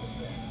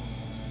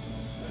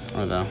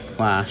 Or the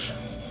flash.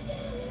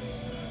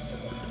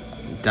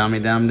 Dummy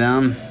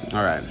dum.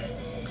 Alright.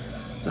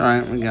 It's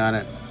alright, we got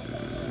it.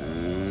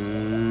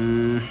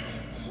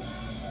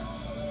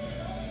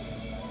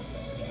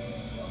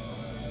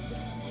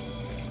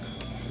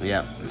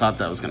 Yeah, thought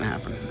that was gonna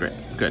happen. Great.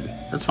 Good.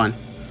 That's fine.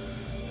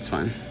 It's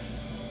fine.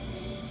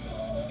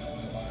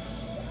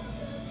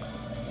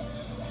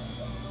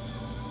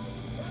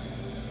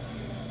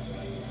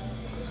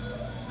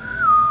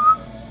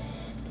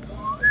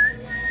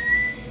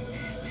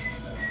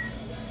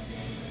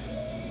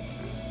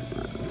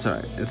 It's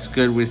alright. It's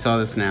good we saw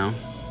this now.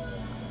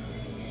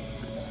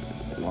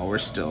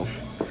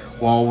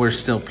 While we're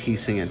still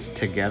piecing it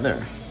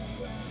together.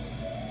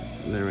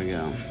 There we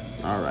go.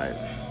 Alright.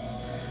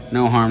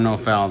 No harm, no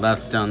foul.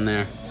 That's done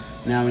there.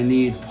 Now we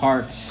need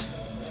part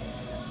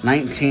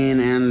 19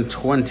 and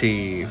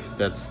 20.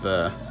 That's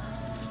the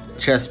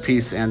chest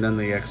piece and then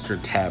the extra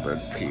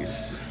tabard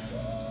piece.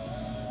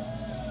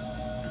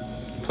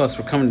 Plus,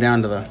 we're coming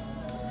down to the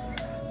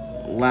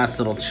last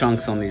little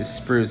chunks on these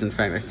sprues. In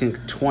fact, I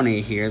think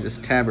 20 here, this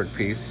tabard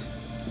piece.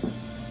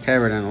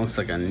 Tabard, and it looks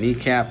like a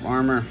kneecap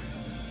armor.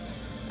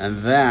 And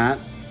that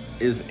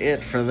is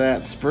it for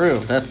that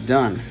sprue. That's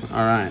done.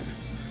 All right.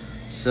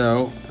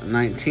 So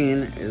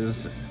 19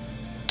 is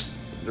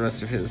the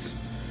rest of his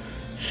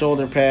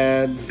shoulder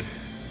pads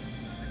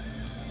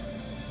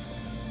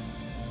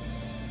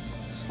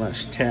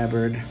slash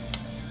tabard,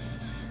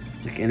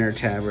 like inner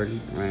tabard,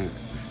 right?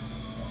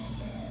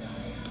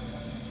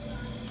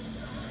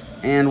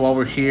 And while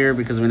we're here,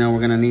 because we know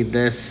we're gonna need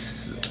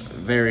this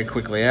very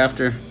quickly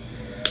after,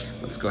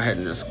 let's go ahead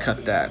and just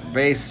cut that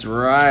base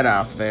right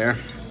off there.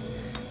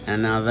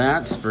 And now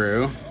that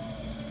sprue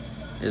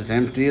is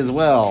empty as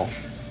well.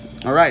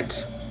 All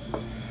right.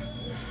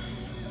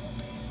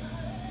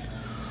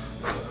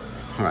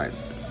 All right.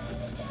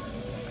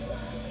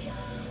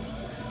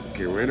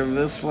 Get rid of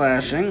this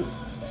flashing.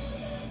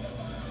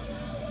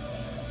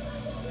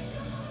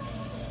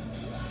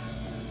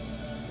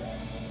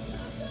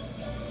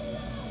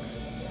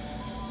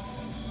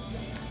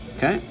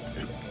 Okay.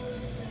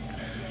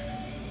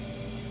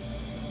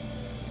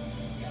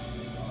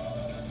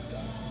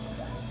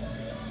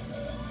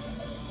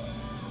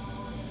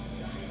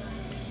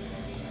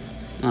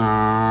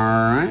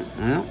 Alright,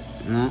 well,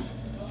 no,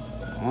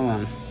 hold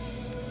on.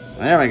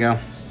 There we go.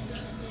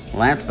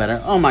 Well, that's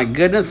better. Oh my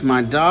goodness,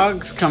 my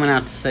dog's coming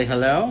out to say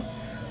hello.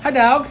 Hi,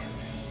 dog.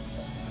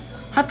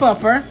 Hi,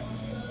 pupper.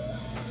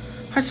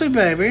 Hi, sweet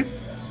baby.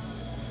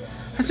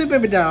 Hi, sweet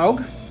baby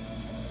dog.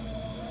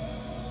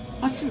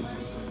 Hi, sweet.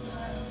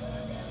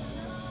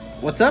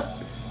 What's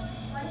up?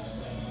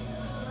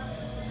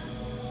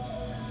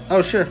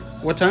 Oh, sure.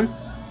 What time?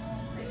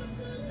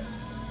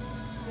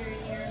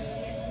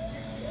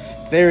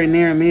 Very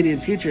near immediate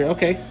future.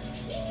 Okay.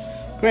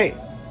 Great.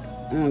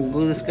 I'm gonna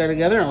glue this guy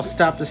together. I'll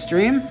stop the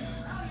stream.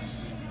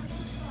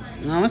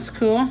 No, it's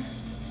cool.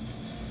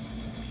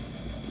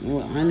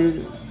 Well, I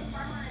knew.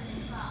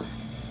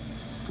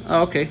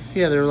 Oh, okay.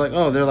 Yeah, they're like,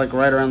 oh, they're like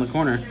right around the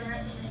corner.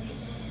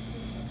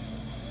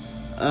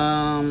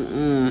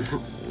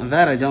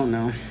 That I don't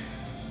know.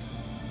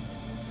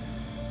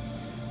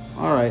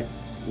 All right.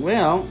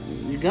 Well,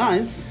 you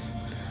guys,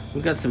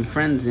 we've got some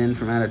friends in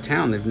from out of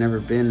town. They've never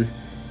been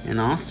in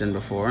Austin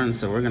before, and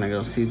so we're gonna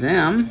go see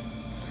them.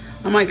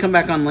 I might come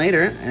back on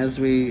later as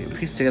we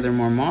piece together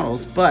more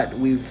models, but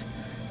we've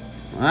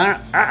there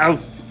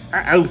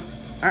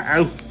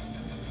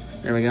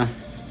we go.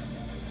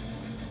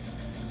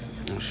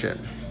 Oh shit.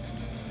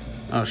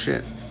 Oh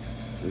shit.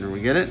 Did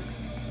we get it?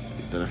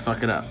 Did I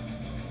fuck it up?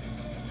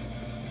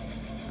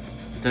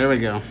 There we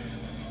go.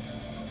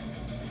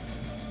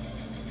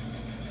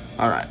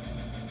 All right.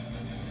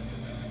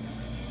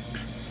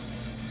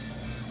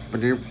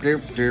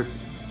 Ba-derp.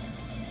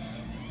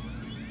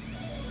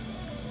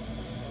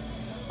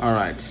 All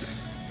right,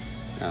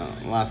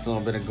 last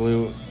little bit of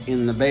glue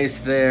in the base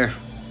there,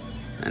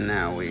 and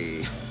now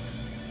we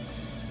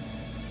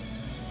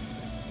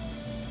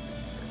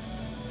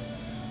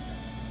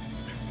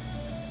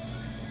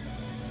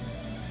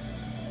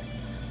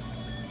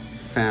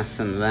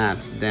fasten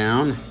that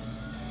down,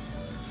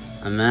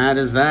 and that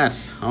is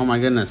that. Oh my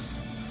goodness,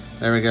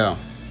 there we go.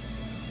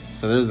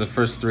 So there's the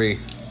first three.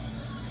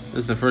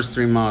 There's the first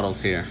three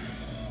models here.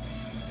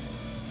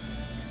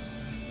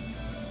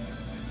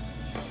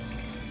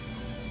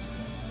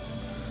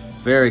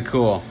 Very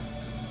cool.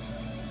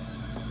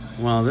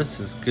 Well, this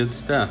is good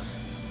stuff.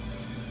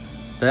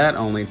 That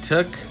only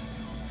took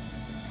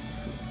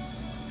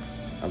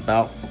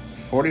about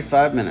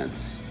 45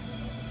 minutes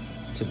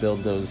to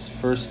build those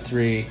first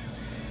three.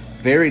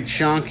 Very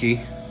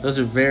chunky. Those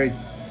are very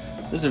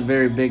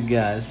big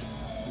guys.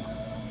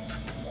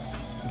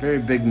 Very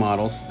big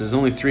models. There's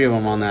only 3 of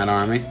them on that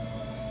army.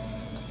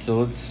 So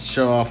let's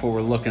show off what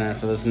we're looking at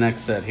for this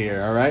next set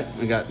here. All right,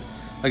 we got,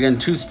 again,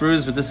 2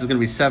 sprues, but this is gonna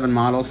be 7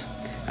 models.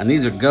 And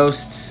these are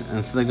ghosts,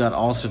 and so they got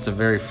all sorts of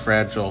very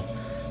fragile,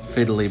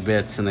 fiddly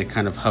bits, and they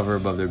kind of hover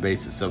above their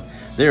bases. So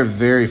they're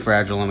very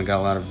fragile, and I got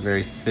a lot of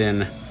very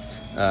thin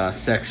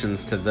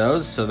sections to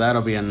those. So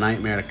that'll be a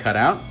nightmare to cut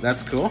out.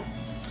 That's cool,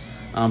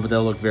 but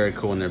they'll look very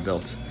cool when they're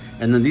built.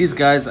 And then these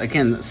guys,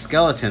 again,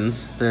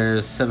 skeletons.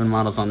 There's 7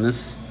 models on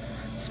this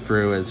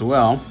sprue as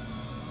well.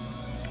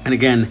 And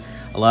again,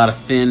 a lot of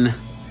thin,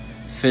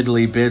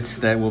 fiddly bits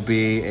that will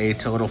be a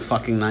total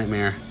fucking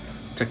nightmare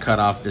to cut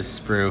off this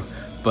sprue,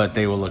 but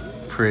they will look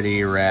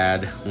pretty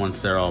rad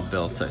once they're all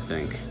built, I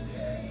think.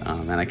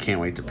 And I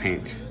can't wait to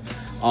paint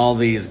all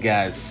these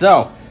guys.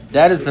 So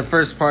that is the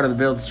first part of the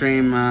build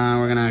stream.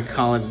 We're gonna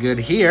call it good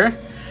here,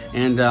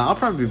 and I'll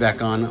probably be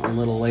back on a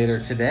little later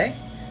today.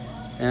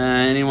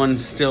 Anyone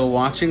still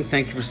watching,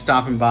 thank you for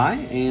stopping by,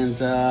 and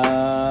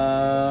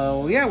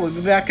yeah, we'll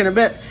be back in a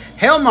bit.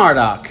 Hail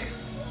Marduk!